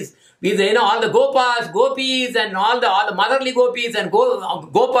Brajavasis with all the Gopas, Gopis, and all the motherly Gopis and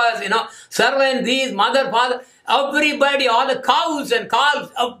Gopas, servants, these mother, father, everybody, all the cows and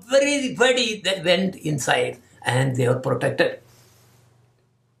calves, everybody that went inside, and they were protected.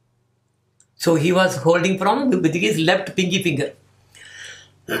 So he was holding with his left pinky finger.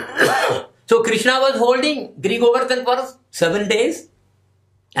 So Krishna was holding Giri Govardhan for 7 days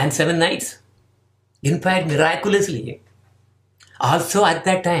and 7 nights. In fact, miraculously, also at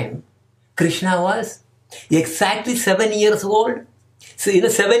that time, Krishna was exactly 7 years old. So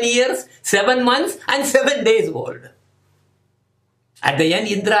 7 years, 7 months and 7 days old. At the end,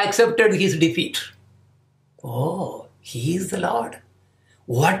 Indra accepted his defeat. Oh, he is the Lord.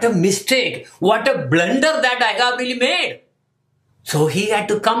 What a mistake. What a blunder that I have really made. So he had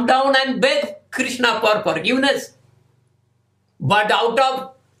to come down and beg Krishna for forgiveness. But out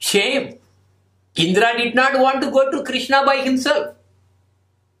of shame, Indra did not want to go to Krishna by himself.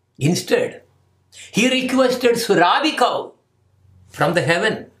 Instead, he requested Surabhi cow from the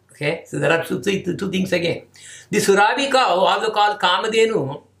heaven. Okay, so there are two things again. The Surabhi cow, also called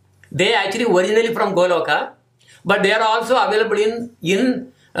Kamadhenu, they actually originally from Goloka, but they are also available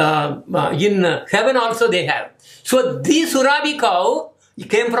in heaven also they have. So this Surabhi cow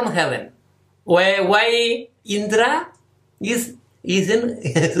came from heaven. Why Indra is in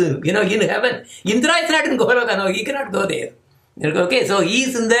in heaven? Indra is not in Goloka. No, he cannot go there. Okay, so he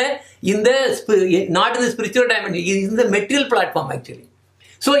is not in the spiritual dimension. He is in the material platform actually.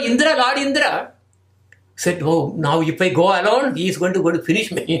 So Lord Indra said, "Oh, now if I go alone, he is going to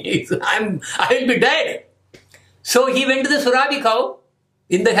finish me. I will be dead." So he went to the Surabhi cow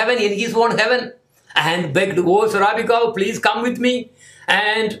in the heaven, in his own heaven, and begged, "Oh, Surabhi cow, please come with me.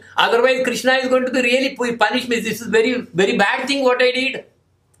 And otherwise Krishna is going to really punish me. This is very, very bad thing what I did."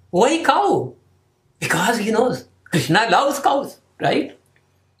 Why cow? Because he knows Krishna loves cows, right?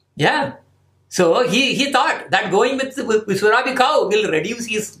 Yeah. So he thought that going with Surabhi cow will reduce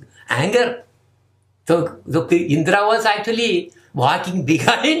his anger. So Indra was actually walking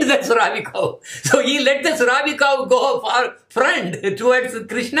behind the Surabhi cow. So he let the Surabhi cow go far front towards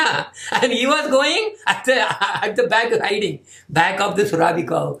Krishna, and he was going at the back, hiding back of the Surabhi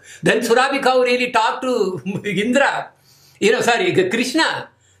cow. Then Surabhi cow really talked to Krishna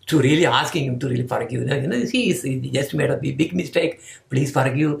to really asking him to really forgive. He just made a big mistake. Please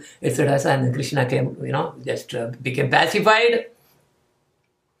forgive, etc. And Krishna came, just became pacified.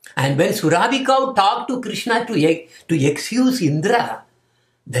 And when Surabhi cow talked to Krishna to excuse Indra,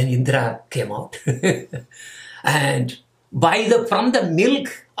 then Indra came out. And from the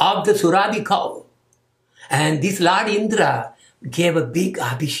milk of the Surabhi cow, and this Lord Indra gave a big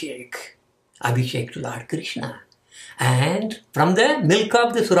Abhishek to Lord Krishna. And from the milk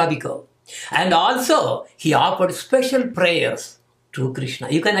of the Surabhi cow. And also, he offered special prayers to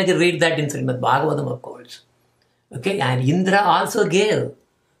Krishna. You can actually read that in Srimad Bhagavatam, of course. Okay, and Indra also gave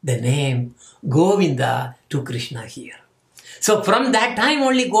the name Govinda to Krishna here. So from that time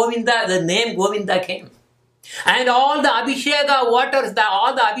only the name Govinda came. And all the Abhishek waters,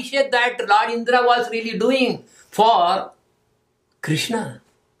 all the Abhishek that Lord Indra was really doing for Krishna,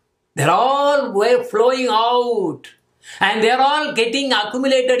 they're all were flowing out. And they're all getting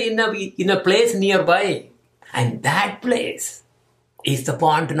accumulated in a place nearby. And that place is the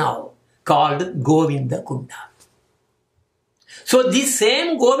pond now called Govinda Kunda. So this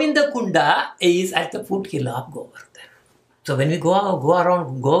same Govinda Kunda is at the foothill of Govardhan. So when we go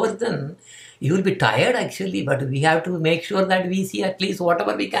around Govardhan, you will be tired actually, but we have to make sure that we see at least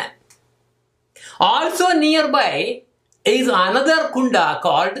whatever we can. Also nearby is another Kunda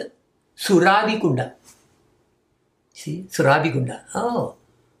called Surabhi Kunda. See, Surabhi Kunda. Oh,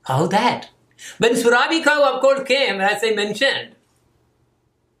 how that? When Surabhi cow, of course, came, as I mentioned,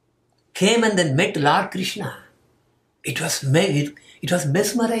 came and then met Lord Krishna. It was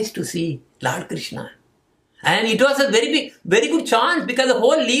mesmerized to see Lord Krishna. And it was a very good chance because the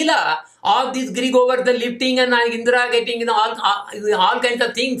whole Leela of this Giri Govardhan lifting and Indra getting all kinds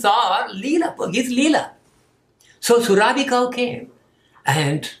of things are Leela, his Leela. So Surabhi cow came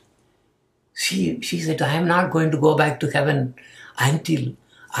and she said, I am not going to go back to heaven until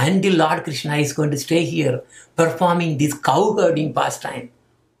Lord Krishna is going to stay here performing this cow herding pastime.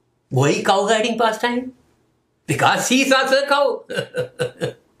 Why cow herding pastime? Because she is also a cow.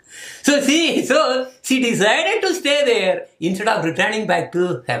 So she decided to stay there instead of returning back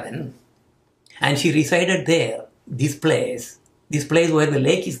to heaven. And she resided there, this place where the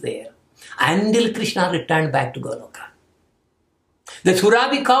lake is there, until Krishna returned back to Goloka. The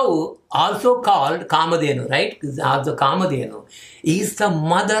Surabhi cow, also called Kamadhenu, right? Also Kamadhenu, is the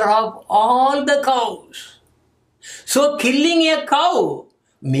mother of all the cows. So killing a cow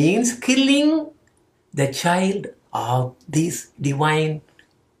means killing the child of this divine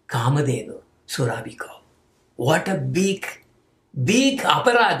Kamadhenu, Surabhi cow. What a big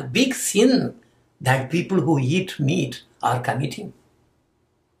aparad, big sin that people who eat meat are committing.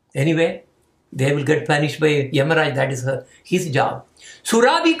 Anyway, they will get punished by Yamaraj. That is his job.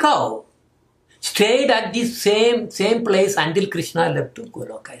 Surabhi cow stayed at this same place until Krishna left to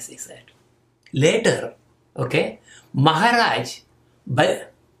Goloka, as I said. Later, okay, Maharaj Vajranaba.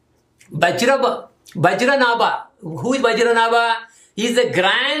 Who is Vajranaba? He is the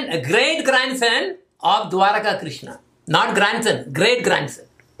great grandson of Dwaraka Krishna. Not grandson, great grandson.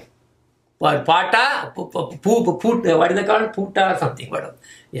 Pata, what is it called? Puta or something. Whatever.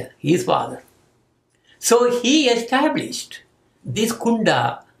 Yeah, his father. So he established this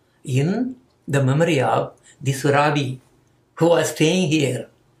Kunda in the memory of the Surabhi who was staying here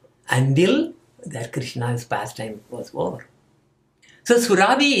until that Krishna's pastime was over. So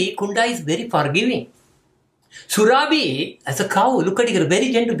Surabhi Kunda is very forgiving. Surabhi, as a cow, look at it,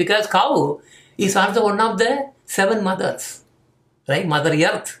 very gentle, because cow is also one of the 7 mothers, right? Mother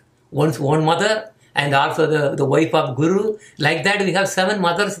Earth, one's own mother, and also the wife of Guru. Like that, we have 7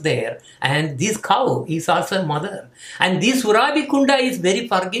 mothers there. And this cow is also a mother. And this Surabhi Kunda is very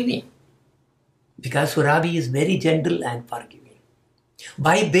forgiving, because Surabhi is very gentle and forgiving.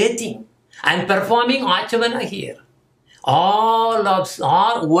 By bathing and performing Achavana here, all the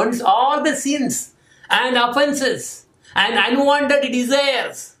sins and offenses and unwanted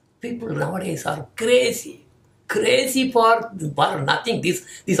desires. People nowadays are crazy for nothing.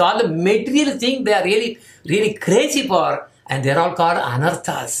 These all the material things they are really crazy for, and they are all called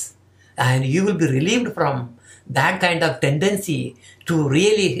anarthas. And you will be relieved from that kind of tendency to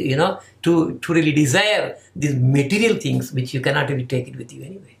really, to really desire these material things which you cannot really take it with you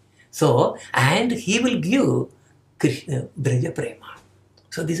anyway. So, and he will give Krishna Braja Prema.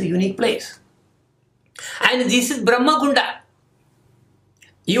 So this is a unique place. And this is Brahma Kunda.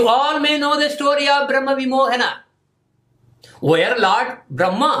 You all may know the story of Brahma Vimohana, where Lord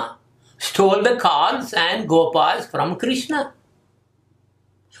Brahma stole the calves and gopals from Krishna.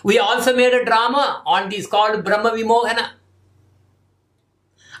 We also made a drama on this called Brahma Vimohana.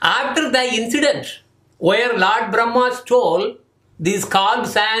 After the incident where Lord Brahma stole these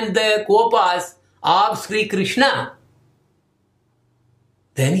kalps and the kopas of Sri Krishna,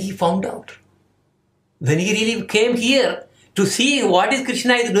 then he found out. When he really came here to see what is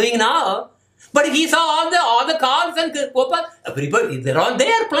Krishna is doing now, but he saw all the kalps and kopas, everybody, they're all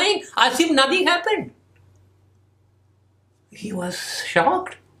there playing as if nothing happened. He was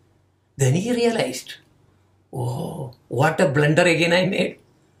shocked. Then he realized, oh, what a blunder again I made.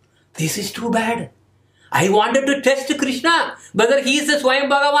 This is too bad. I wanted to test Krishna, whether he is the Swayam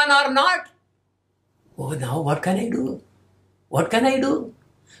Bhagavan or not. Oh, now what can I do? What can I do?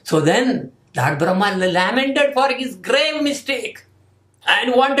 So then Lord Brahma lamented for his grave mistake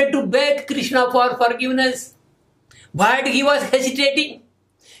and wanted to beg Krishna for forgiveness. But he was hesitating.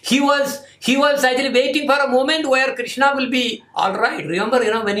 He was actually waiting for a moment where Krishna will be all right. Remember,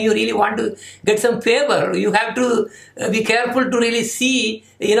 when you really want to get some favor, you have to be careful to really see,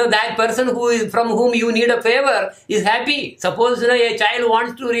 that person from whom you need a favor is happy. Suppose, a child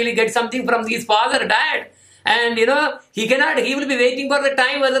wants to really get something from his father, dad, and, he will be waiting for the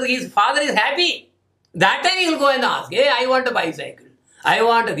time whether his father is happy. That time he will go and ask, hey, I want a bicycle. I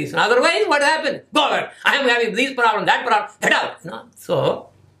want this. Otherwise, what happened? Go ahead. I am having this problem, that problem, get out.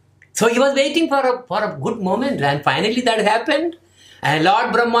 So he was waiting for a good moment, and finally that happened. And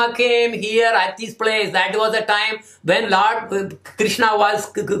Lord Brahma came here at this place. That was the time when Lord Krishna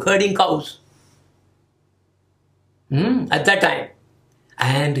was herding cows. At that time.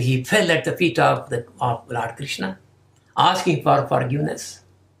 And he fell at the feet of Lord Krishna, asking for forgiveness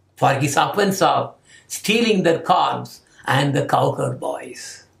for his offense of stealing the calves and the cowherd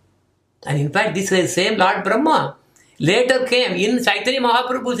boys. And in fact, this is the same Lord Brahma later came in Chaitanya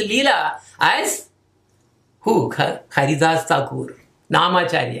Mahaprabhu's Leela as who? Haridas Thakur,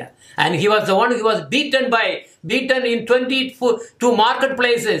 Namacharya. And he was the one who was beaten in 22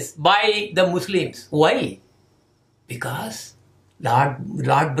 marketplaces by the Muslims. Why? Because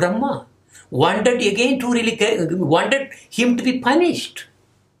Lord Brahma wanted him to be punished.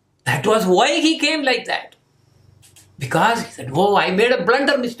 That was why he came like that. Because he said, oh, I made a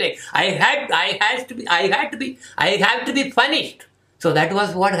blunder mistake. I have to be punished. So that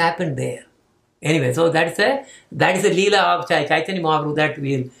was what happened there. Anyway, so that is the Leela of Chaitanya Mahaprabhu that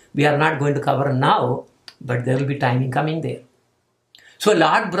we are not going to cover now, but there will be timing coming there. So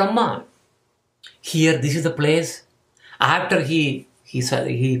Lord Brahma, here, this is the place after he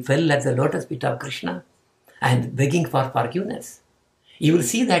fell at the lotus feet of Krishna and begging for forgiveness. You will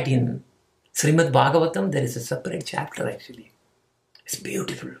see that in Srimad Bhagavatam, there is a separate chapter actually. It's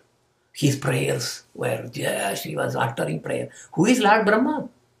beautiful. His prayers were just, he was uttering prayer. Who is Lord Brahma?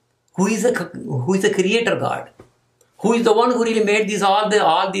 Who is the creator God? Who is the one who really made these our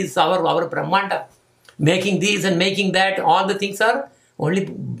Brahmanda? Making these and making that, all the things are only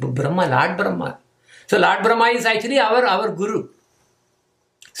Brahma, Lord Brahma. So Lord Brahma is actually our Guru.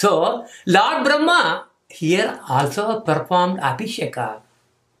 So Lord Brahma here also performed Abhisheka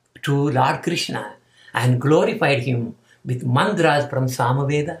to Lord Krishna and glorified him with mantras from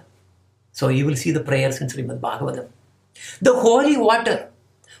Samaveda. So you will see the prayers in Srimad Bhagavatam. The holy water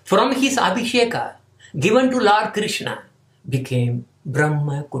from his Abhisheka given to Lord Krishna became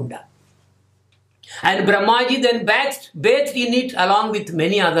Brahma Kunda. And Brahmaji then bathed in it along with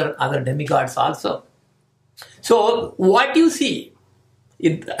many other demigods also. So what you see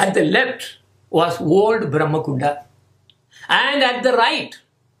at the left was old Brahma Kunda. And at the right,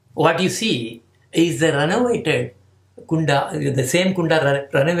 what you see is the renovated Kunda, the same Kunda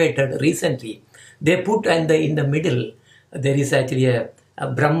renovated recently. They put in the middle, there is actually a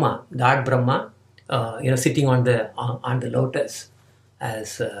Brahma, Lord Brahma, sitting on the lotus,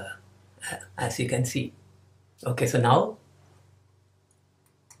 as you can see. Okay, so now,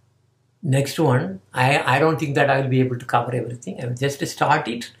 next one, I don't think that I will be able to cover everything. I will just start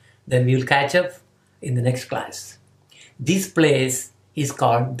it, then we will catch up in the next class. This place is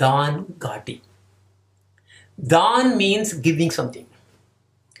called Dan Ghati. Dan means giving something.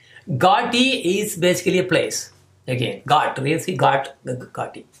 Ghati is basically a place. Again, Ghat, we see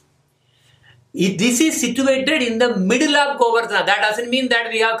Ghati. This is situated in the middle of Govardhana. That doesn't mean that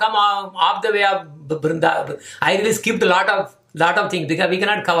we have come off the way of Vrindavan. I really skipped a lot of things because we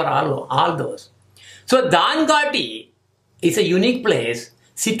cannot cover all those. So Dan Ghati is a unique place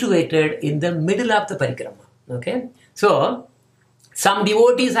situated in the middle of the parikrama. Okay, so some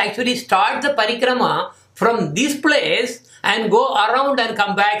devotees actually start the parikrama from this place and go around and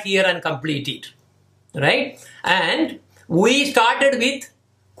come back here and complete it. Right? And we started with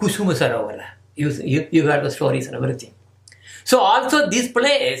Kusuma Sarovara. You heard the stories and everything. So also this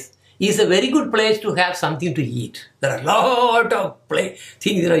place is a very good place to have something to eat. There are a lot of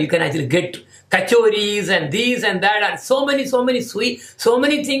things, you can actually get kachoris and this and that, and so many sweet, so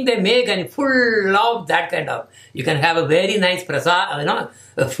many things they make, and full of that kind of. You can have a very nice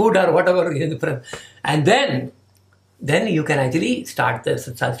food or whatever, and then you can actually start the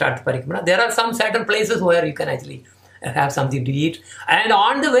parikramana. There are some certain places where you can actually have something to eat, and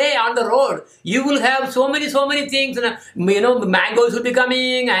on the way, on the road, you will have so many things. Mangoes will be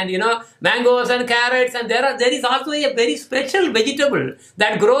coming, and mangoes and carrots, and there is also a very special vegetable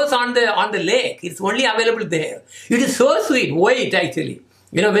that grows on the lake. It's only available there. It is so sweet. Wait, actually.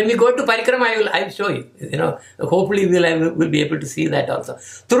 When we go to Parikrama, I will show you. Hopefully we'll be able to see that also.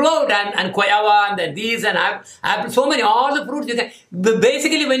 Throughout, and koyava, and then these, and apple, so many, all the fruits you can.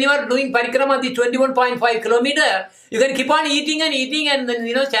 Basically, when you are doing Parikrama, the 21.5 kilometer, you can keep on eating, and then,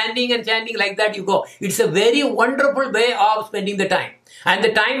 chanting like that you go. It's a very wonderful way of spending the time. And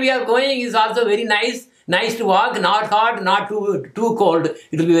the time we are going is also very nice to walk, not hot, not too cold.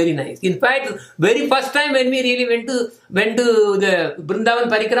 It will be very nice. In fact, very first time when we really went to the Vrindavan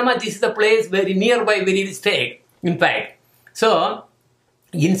Parikrama, this is the place very nearby where we stayed. In fact, so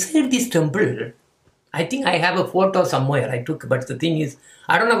inside this temple, I think I have a photo somewhere I took, but the thing is,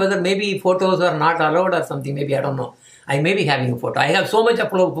 I don't know whether maybe photos are not allowed or something. Maybe I don't know. I may be having a photo. I have so much of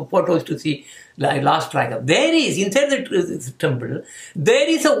photos to see. I lost track of. There is, inside the temple, there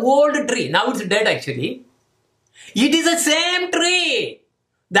is an old tree. Now it's dead actually. It is the same tree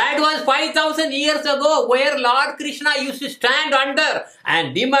that was 5,000 years ago, where Lord Krishna used to stand under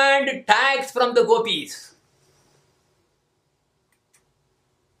and demand tax from the gopis.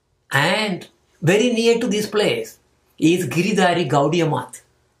 And very near to this place is Giridhari Gaudiya Math.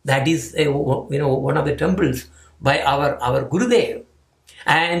 That is one of the temples by our Gurudev.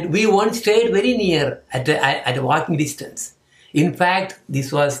 And we once stayed very near at a walking distance. In fact,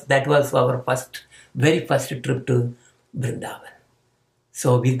 that was our very first trip to Vrindavan.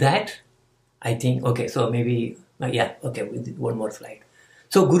 So with that, I think, okay, so maybe, one more slide.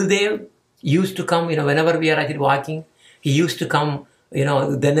 So Gurudev used to come, whenever we are actually walking, he used to come,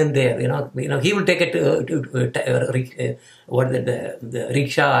 then and there, he will take the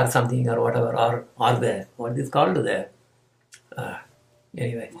rickshaw or something or whatever, or what is called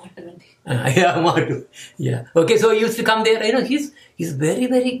anyway. Yeah. Okay, so he used to come there. He's very,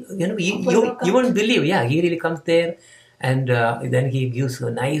 very, you won't believe. Yeah, he really comes there, and then he gives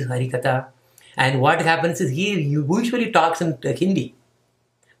a nice Harikatha. And what happens is he usually talks in Hindi.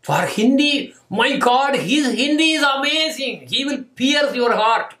 For Hindi, my God, his Hindi is amazing. He will pierce your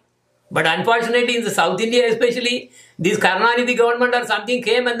heart. But unfortunately, in the South India especially, this Karnataka government or something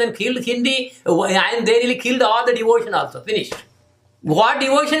came and then killed Hindi, and they really killed all the devotion also. Finished. What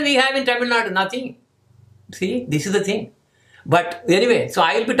devotion we have in Tamil Nadu? Nothing. See, this is the thing. But anyway, so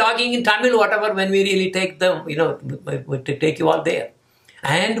I will be talking in Tamil, whatever, when we really take them, take you all there.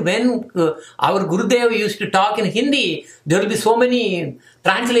 And when our Gurudev used to talk in Hindi, there will be so many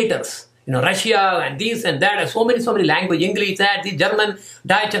translators, Russia and this and that, so many language, English, that, the German,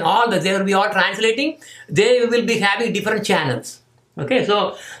 Dutch and all that, they will be all translating. They will be having different channels. Okay,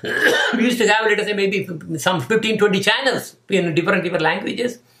 so we used to have, let us say, maybe some 15-20 channels in different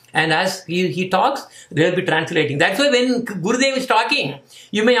languages. And as he talks, they will be translating. That's why when Gurudev is talking,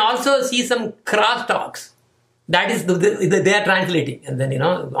 you may also see some cross talks. That is, they are translating. And then,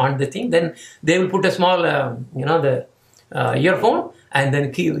 on the thing, then they will put a small, the earphone, and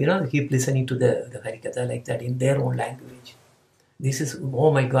then keep listening to the Harikatha like that in their own language. This is,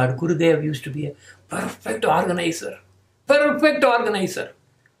 oh my God, Gurudev used to be a perfect organizer. Perfect organizer.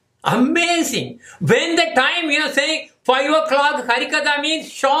 Amazing. When the time, saying 5 o'clock Harikatha means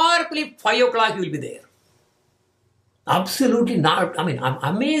sharply 5 o'clock you will be there. Absolutely not.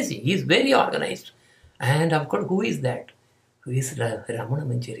 Amazing. He is very organized. And of course, who is that? Who is Ramana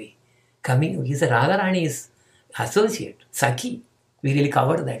Manjari? He is a Radharani's associate, Sakhi. We really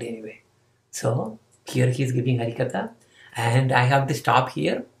covered that anyway. So, here he is giving Harikatha. And I have to stop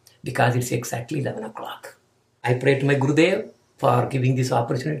here because it's exactly 11 o'clock. I pray to my Gurudev for giving this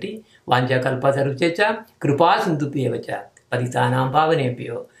opportunity. Vanja kalpa sarvchecha, kripa sindhupyevacha, paditanam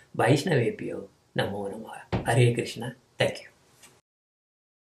pavanebhyo, vaishnavebhyo, namo namaha. Hare Krishna. Thank you.